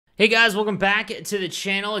Hey guys, welcome back to the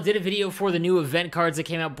channel. I did a video for the new event cards that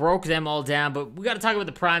came out, broke them all down, but we got to talk about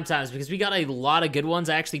the Primetimes because we got a lot of good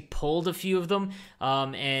ones. I actually pulled a few of them,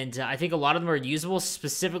 and I think a lot of them are usable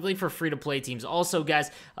specifically for free-to-play teams. Also,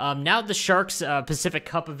 guys, now that the Sharks Pacific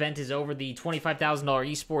Cup event is over, the $25,000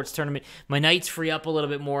 esports tournament, my nights free up a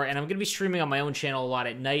little bit more, and I'm going to be streaming on my own channel a lot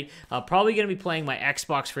at night. Probably going to be playing my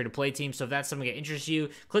Xbox free-to-play team, so if that's something that interests you,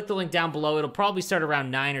 click the link down below. It'll probably start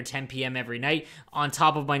around 9 or 10 p.m. every night on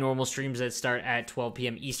top of my normal streams that start at 12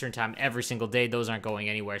 p.m. Eastern time every single day. Those aren't going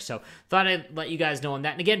anywhere. So thought I'd let you guys know on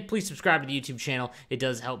that. And again, please subscribe to the YouTube channel. It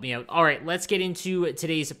does help me out. All right, let's get into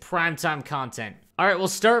today's primetime content. All right, we'll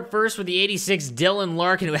start first with the 86 Dylan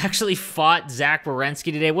Larkin, who actually fought Zach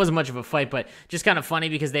Werenski today. It wasn't much of a fight, but just kind of funny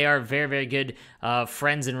because they are very, very good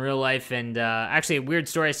friends in real life. And actually, a weird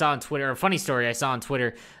story I saw on Twitter, or a funny story I saw on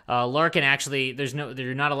Twitter. Larkin actually,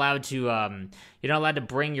 you're not allowed to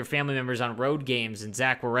bring your family members on road games. And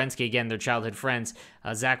Zach Werenski, again, they're childhood friends.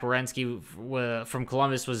 Zach Werenski from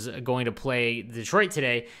Columbus was going to play Detroit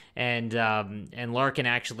today, and Larkin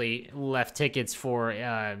actually left tickets for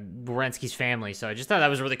Werenski's family. So I just thought that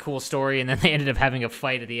was a really cool story, and then they ended up having a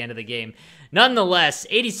fight at the end of the game. Nonetheless,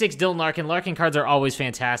 86 Dylan Larkin. Larkin cards are always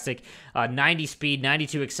fantastic. 90 speed,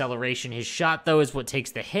 92 acceleration. His shot, though, is what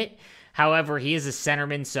takes the hit. However, he is a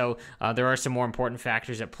centerman, so there are some more important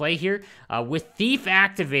factors at play here. With Thief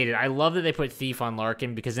activated, I love that they put Thief on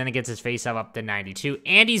Larkin because then it gets his face up to 92.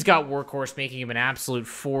 And he's got Workhorse, making him an absolute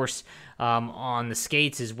force on the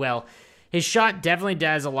skates as well. His shot definitely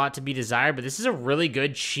does a lot to be desired, but this is a really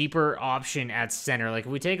good, cheaper option at center. Like, if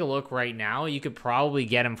we take a look right now, you could probably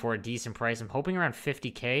get him for a decent price. I'm hoping around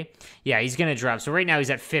 50K. Yeah, he's going to drop. So right now he's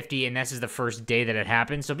at 50, and this is the first day that it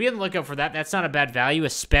happened. So be on the lookout for that. That's not a bad value,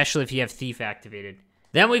 especially if you have Thief activated.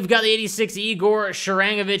 Then we've got the 86 Igor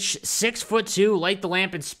Sharangovich, 6'2", light the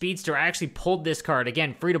lamp and speedster. I actually pulled this card.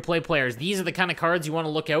 Again, free-to-play players. These are the kind of cards you want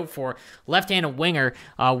to look out for. Left-handed winger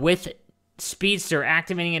with speedster,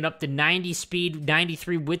 activating it up to 90 speed,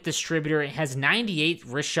 93 with distributor. It has 98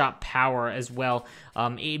 wrist shot power as well.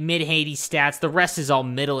 Mid-80 stats. The rest is all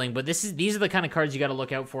middling, but these are the kind of cards you got to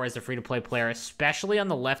look out for as a free-to-play player, especially on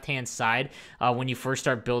the left-hand side when you first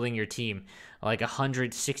start building your team. Like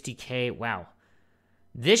 160K. Wow.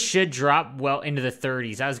 This should drop well into the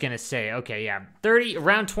 30s. I was going to say, okay, yeah,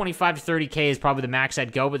 around 25 to 30K is probably the max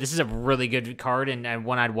I'd go, but this is a really good card and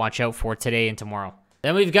one I'd watch out for today and tomorrow.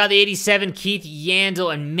 Then we've got the 87 Keith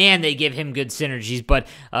Yandel, and man, they give him good synergies, but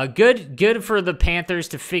good for the Panthers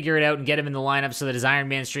to figure it out and get him in the lineup so that his Iron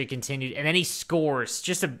Man streak continued, and then he scores.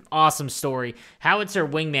 Just an awesome story. Howitzer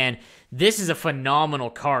Wingman, this is a phenomenal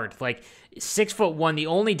card. Like, 6'1", the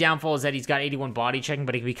only downfall is that he's got 81 body checking,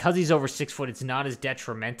 but because he's over 6 foot, it's not as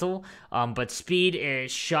detrimental. But speed,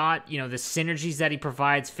 shot, the synergies that he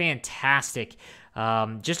provides, fantastic.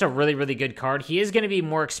 Just a really, really good card. He is going to be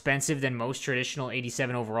more expensive than most traditional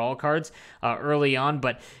 87 overall cards early on,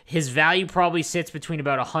 but his value probably sits between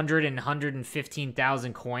about 100 and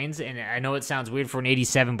 115,000 coins, and I know it sounds weird for an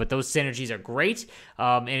 87, but those synergies are great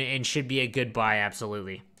and should be a good buy,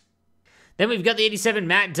 absolutely. Then we've got the 87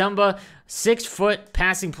 Matt Dumba, 6 foot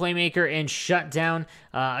passing playmaker and shutdown.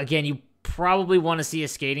 Again, you probably want to see a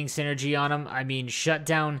skating synergy on him. I mean,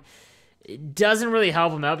 shutdown doesn't really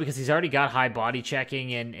help him out because he's already got high body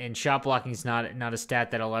checking, and shot blocking is not a stat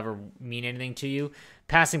that'll ever mean anything to you.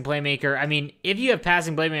 Passing playmaker, I mean, if you have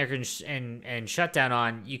passing playmaker and shutdown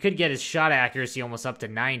on, you could get his shot accuracy almost up to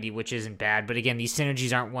 90, which isn't bad. But again, these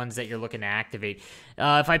synergies aren't ones that you're looking to activate.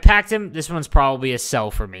 If I packed him, this one's probably a sell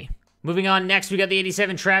for me. Moving on, next we got the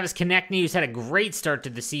 87 Travis Konechny, who's had a great start to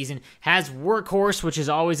the season. Has Workhorse, which is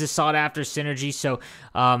always a sought-after synergy, so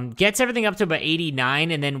gets everything up to about 89,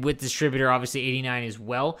 and then with Distributor, obviously 89 as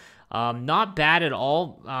well. Not bad at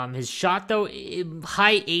all. His shot, though,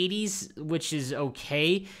 high 80s, which is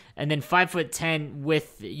okay. And then 5'10"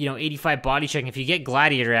 with, 85 body checking. If you get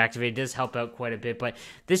Gladiator activated, it does help out quite a bit. But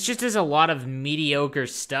this just is a lot of mediocre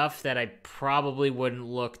stuff that I probably wouldn't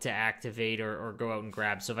look to activate or go out and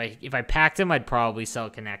grab. So if I packed him, I'd probably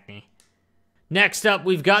sell Konechny. Next up,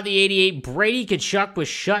 we've got the 88 Brady Tkachuk with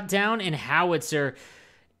Shutdown and Howitzer.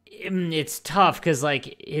 It's tough because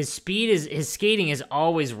his skating is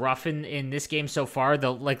always rough in this game so far.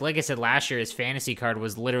 Though, like I said last year, his fantasy card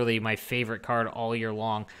was literally my favorite card all year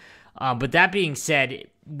long. But that being said,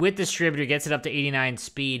 with Distributor, gets it up to 89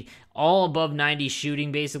 speed, all above 90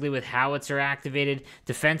 shooting, basically, with Howitzer activated.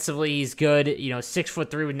 Defensively, he's good.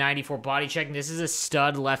 6'3" with 94 body checking. This is a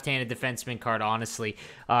stud left-handed defenseman card, honestly.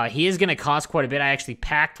 He is going to cost quite a bit. I actually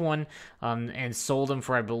packed one and sold him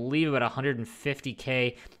for, I believe, about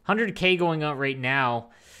 150K. 100K going out right now.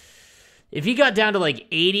 If he got down to like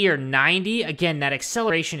 80 or 90, again, that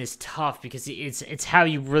acceleration is tough because it's how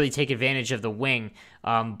you really take advantage of the wing.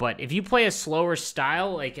 But if you play a slower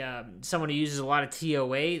style, like someone who uses a lot of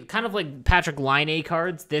TOA, kind of like Patrick Laine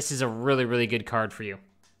cards, this is a really, really good card for you.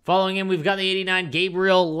 Following him, we've got the 89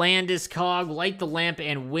 Gabriel Landeskog, Light the Lamp,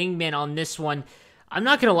 and Wingman on this one. I'm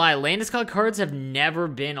not going to lie, Landeskog cards have never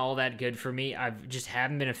been all that good for me. I just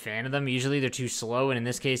haven't been a fan of them. Usually they're too slow, and in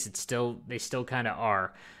this case, they still kind of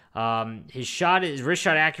are. His wrist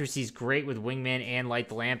shot accuracy is great with Wingman and Light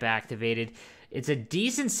the Lamp activated. It's a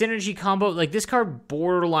decent synergy combo. Like, this card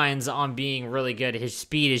borderlines on being really good. His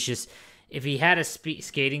speed is just, if he had a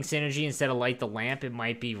skating synergy instead of Light the Lamp, it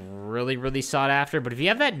might be really, really sought after. But if you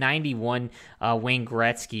have that 91 Wayne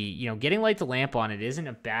Gretzky, getting Light the Lamp on it isn't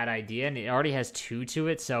a bad idea, and it already has 2 to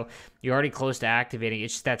it, so you're already close to activating.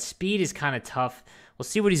 It's just that speed is kind of tough. We'll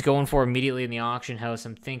see what he's going for immediately in the auction house.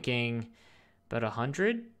 I'm thinking about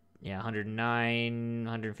 100. Yeah, 109,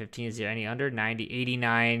 115. Is there any under? 90,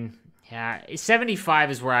 89. Yeah,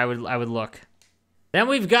 75 is where I would look. Then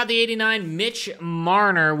we've got the 89 Mitch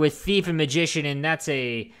Marner with Thief and Magician, and that's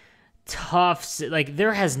a tough... Like,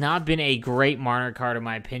 there has not been a great Marner card, in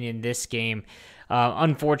my opinion, this game.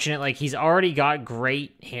 Unfortunate, like, he's already got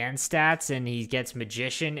great hand stats, and he gets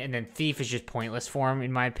Magician, and then Thief is just pointless for him,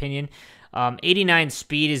 in my opinion. 89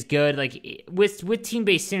 speed is good. Like, with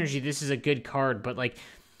team-based synergy, this is a good card, but, like...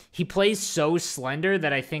 He plays so slender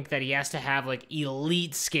that I think that he has to have, like,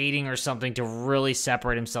 elite skating or something to really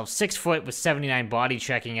separate himself. 6 foot with 79 body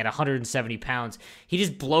checking at 170 pounds. He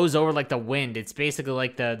just blows over like the wind. It's basically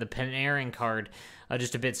like the Panarin card,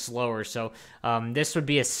 just a bit slower. So this would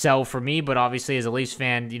be a sell for me, but obviously as a Leafs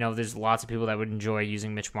fan, there's lots of people that would enjoy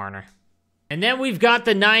using Mitch Marner. And then we've got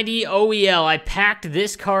the 90 OEL. I packed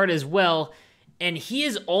this card as well, and he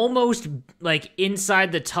is almost, like,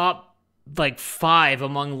 inside the top 5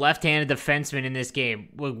 among left-handed defensemen in this game.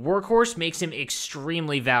 Workhorse makes him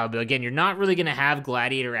extremely valuable. Again, you're not really going to have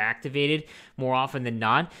Gladiator activated more often than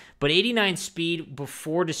not, but 89 speed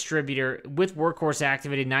before distributor with Workhorse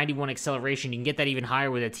activated, 91 acceleration. You can get that even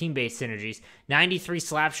higher with a team-based synergies. 93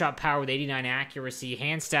 slapshot power with 89 accuracy.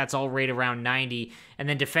 Hand stats all rate around 90. And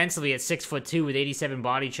then defensively at 6'2" with 87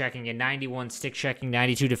 body checking and 91 stick checking,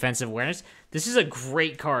 92 defensive awareness. This is a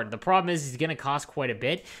great card. The problem is he's going to cost quite a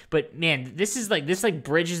bit, but man, this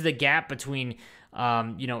bridges the gap between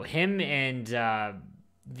him and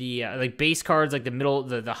the base cards, like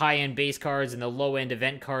the high end base cards and the low end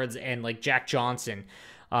event cards, and like Jack Johnson.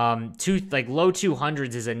 Low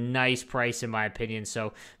 200s is a nice price in my opinion,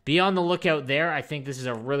 so be on the lookout there. I think this is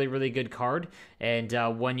a really, really good card, and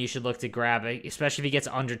one you should look to grab, especially if he gets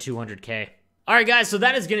under 200k. Alright guys, so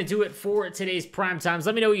that is going to do it for today's Prime Times.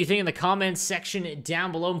 Let me know what you think in the comments section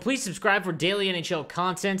down below, and please subscribe for daily NHL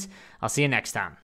content. I'll see you next time.